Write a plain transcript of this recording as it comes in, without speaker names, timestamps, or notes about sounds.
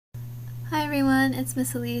Hi everyone, it's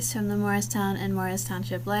Miss Elise from the Morristown and Morris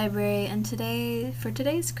Township Library, and for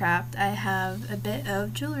today's craft, I have a bit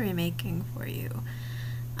of jewelry making for you.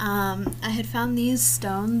 I had found these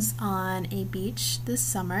stones on a beach this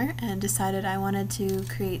summer and decided I wanted to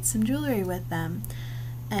create some jewelry with them.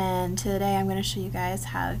 And today I'm going to show you guys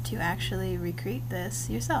how to actually recreate this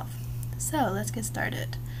yourself. So let's get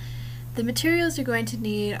started. The materials you're going to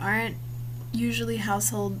need aren't usually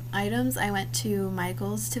household items. I went to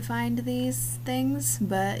Michael's to find these things,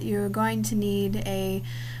 but you're going to need a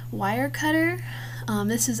wire cutter.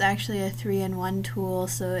 This is actually a 3-in-1 tool,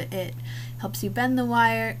 so it helps you bend the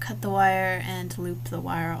wire, cut the wire, and loop the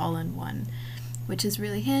wire all in one, which is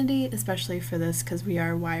really handy, especially for this because we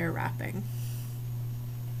are wire wrapping.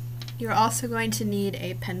 You're also going to need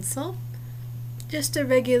a pencil. Just a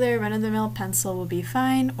regular run-of-the-mill pencil will be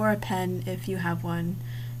fine, or a pen if you have one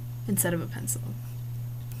instead of a pencil.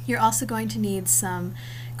 You're also going to need some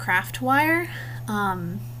craft wire.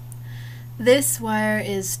 This wire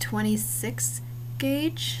is 26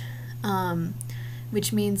 gauge,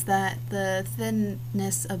 which means that the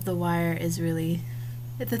thickness of the wire is really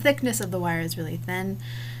thin,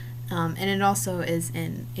 and it also is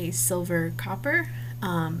in a silver copper,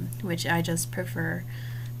 which I just prefer,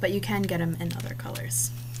 but you can get them in other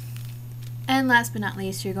colors. And last but not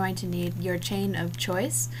least, you're going to need your chain of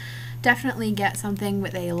choice. Definitely get something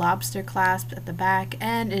with a lobster clasp at the back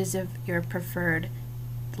and is of your preferred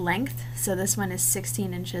length. So this one is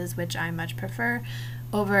 16 inches, which I much prefer,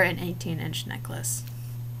 over an 18-inch necklace.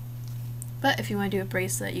 But if you want to do a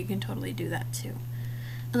bracelet, you can totally do that too.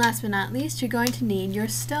 And last but not least, you're going to need your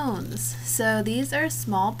stones. So these are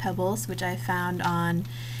small pebbles, which I found on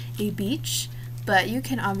a beach, but you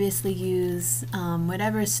can obviously use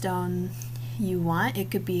whatever stone you want.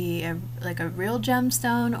 It could be like a real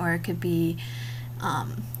gemstone, or it could be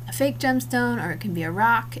a fake gemstone, or it can be a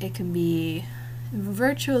rock. It can be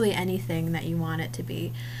virtually anything that you want it to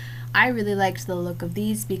be. I really liked the look of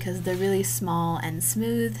these because they're really small and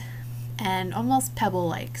smooth and almost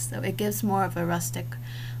pebble-like, so it gives more of a rustic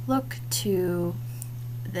look to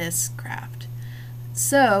this craft.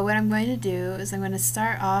 So what I'm going to do is I'm going to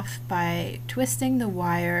start off by twisting the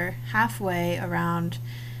wire halfway around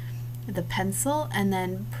the pencil and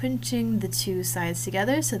then pinching the two sides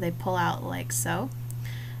together so they pull out like so,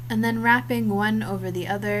 and then wrapping one over the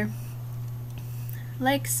other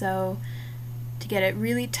like so to get it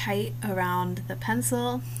really tight around the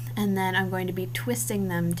pencil, and then I'm going to be twisting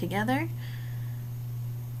them together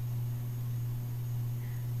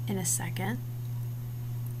in a second.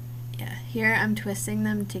 Here I'm twisting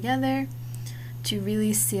them together to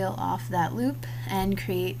really seal off that loop and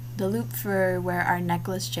create the loop for where our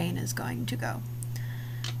necklace chain is going to go.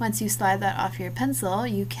 Once you slide that off your pencil,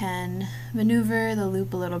 you can maneuver the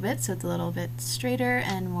loop a little bit so it's a little bit straighter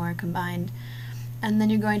and more combined. And then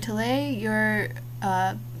you're going to lay your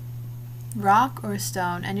rock or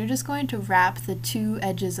stone, and you're just going to wrap the two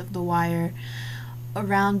edges of the wire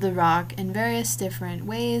around the rock in various different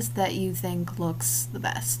ways that you think looks the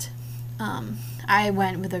best. I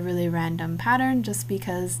went with a really random pattern just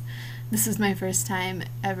because this is my first time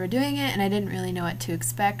ever doing it and I didn't really know what to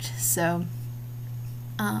expect, so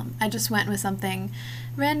I just went with something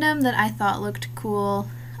random that I thought looked cool.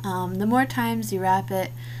 The more times you wrap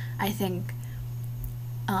it, I think,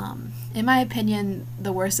 in my opinion,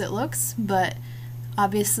 the worse it looks, but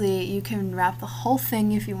obviously you can wrap the whole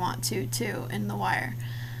thing if you want to too in the wire.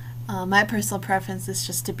 My personal preference is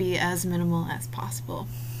just to be as minimal as possible,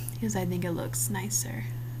 because I think it looks nicer.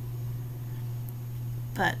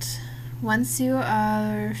 But once you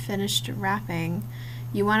are finished wrapping,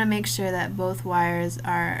 you want to make sure that both wires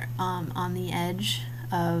are on the edge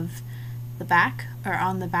of the back, or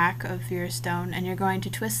on the back of your stone, and you're going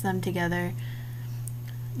to twist them together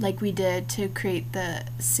like we did to create the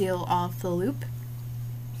seal off the loop.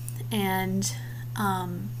 And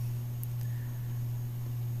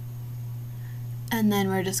then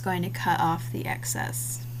we're just going to cut off the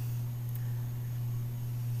excess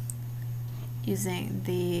using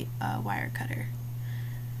the wire cutter.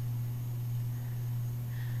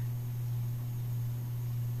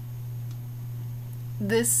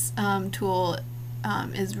 This tool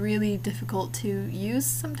is really difficult to use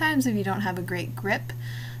sometimes if you don't have a great grip,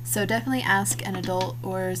 so definitely ask an adult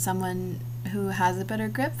or someone who has a better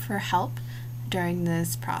grip for help during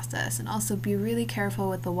this process, and also be really careful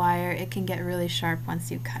with the wire. It can get really sharp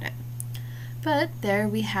once you cut it. But there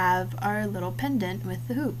we have our little pendant with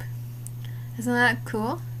the hoop. Isn't that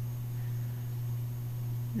cool?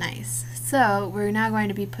 Nice. So we're now going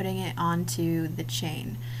to be putting it onto the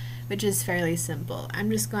chain, which is fairly simple.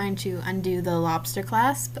 I'm just going to undo the lobster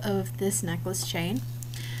clasp of this necklace chain.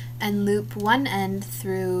 and loop one end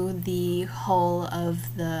through the hole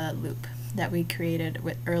of the loop that we created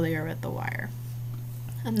earlier with the wire.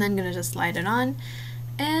 I'm then going to just slide it on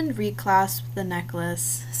and reclasp the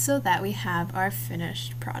necklace so that we have our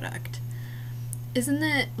finished product. Isn't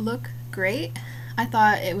it look great? I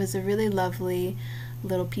thought it was a really lovely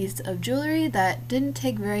little piece of jewelry that didn't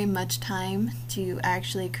take very much time to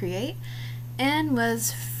actually create and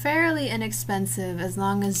was fairly inexpensive as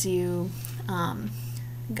long as you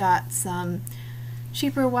got some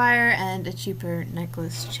cheaper wire and a cheaper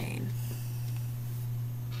necklace chain.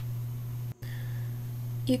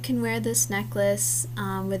 You can wear this necklace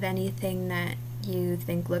with anything that you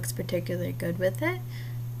think looks particularly good with it,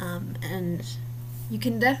 and you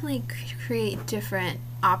can definitely create different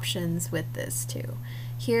options with this too.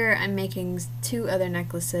 Here I'm making 2 other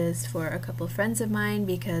necklaces for a couple of friends of mine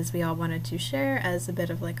because we all wanted to share as a bit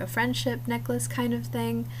of like a friendship necklace kind of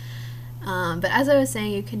thing. But as I was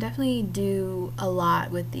saying, you can definitely do a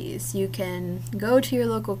lot with these. You can go to your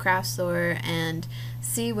local craft store and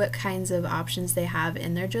see what kinds of options they have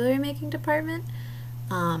in their jewelry making department.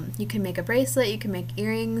 You can make a bracelet, you can make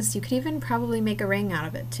earrings, you could even probably make a ring out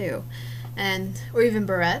of it too. Or even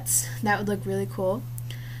barrettes. That would look really cool.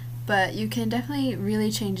 But you can definitely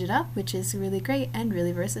really change it up, which is really great and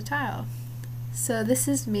really versatile. So this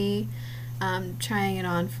is me trying it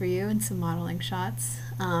on for you in some modeling shots.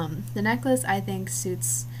 The necklace I think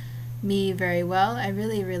suits me very well. I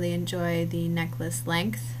really enjoy the necklace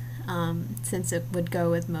length since it would go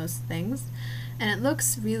with most things. And it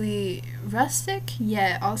looks really rustic,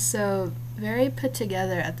 yet also very put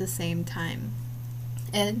together at the same time.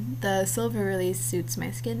 And the silver really suits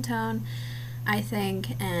my skin tone, I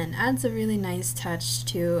think, and adds a really nice touch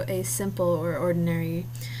to a simple or ordinary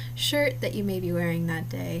shirt that you may be wearing that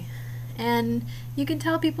day. And you can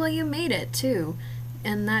tell people you made it too,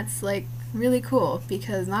 and that's like really cool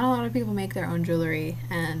because not a lot of people make their own jewelry,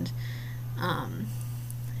 and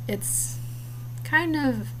it's kind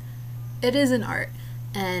of, it is an art,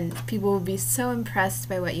 and people will be so impressed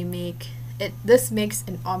by what you make. This makes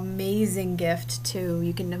an amazing gift too.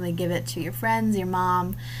 You can definitely give it to your friends, your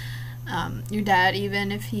mom, your dad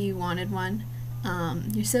even if he wanted one,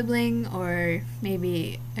 your sibling, or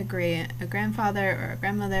maybe a grandfather or a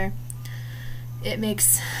grandmother.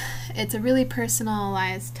 It's a really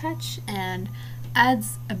personalized touch and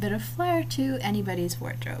adds a bit of flair to anybody's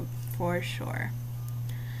wardrobe for sure.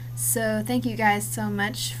 So thank you guys so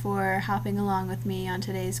much for hopping along with me on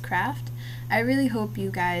today's craft. I really hope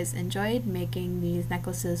you guys enjoyed making these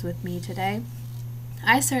necklaces with me today.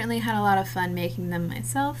 I certainly had a lot of fun making them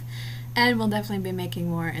myself, and will definitely be making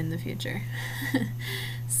more in the future.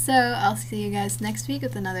 So I'll see you guys next week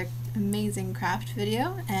with another amazing craft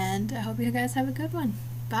video, and I hope you guys have a good one.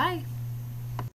 Bye!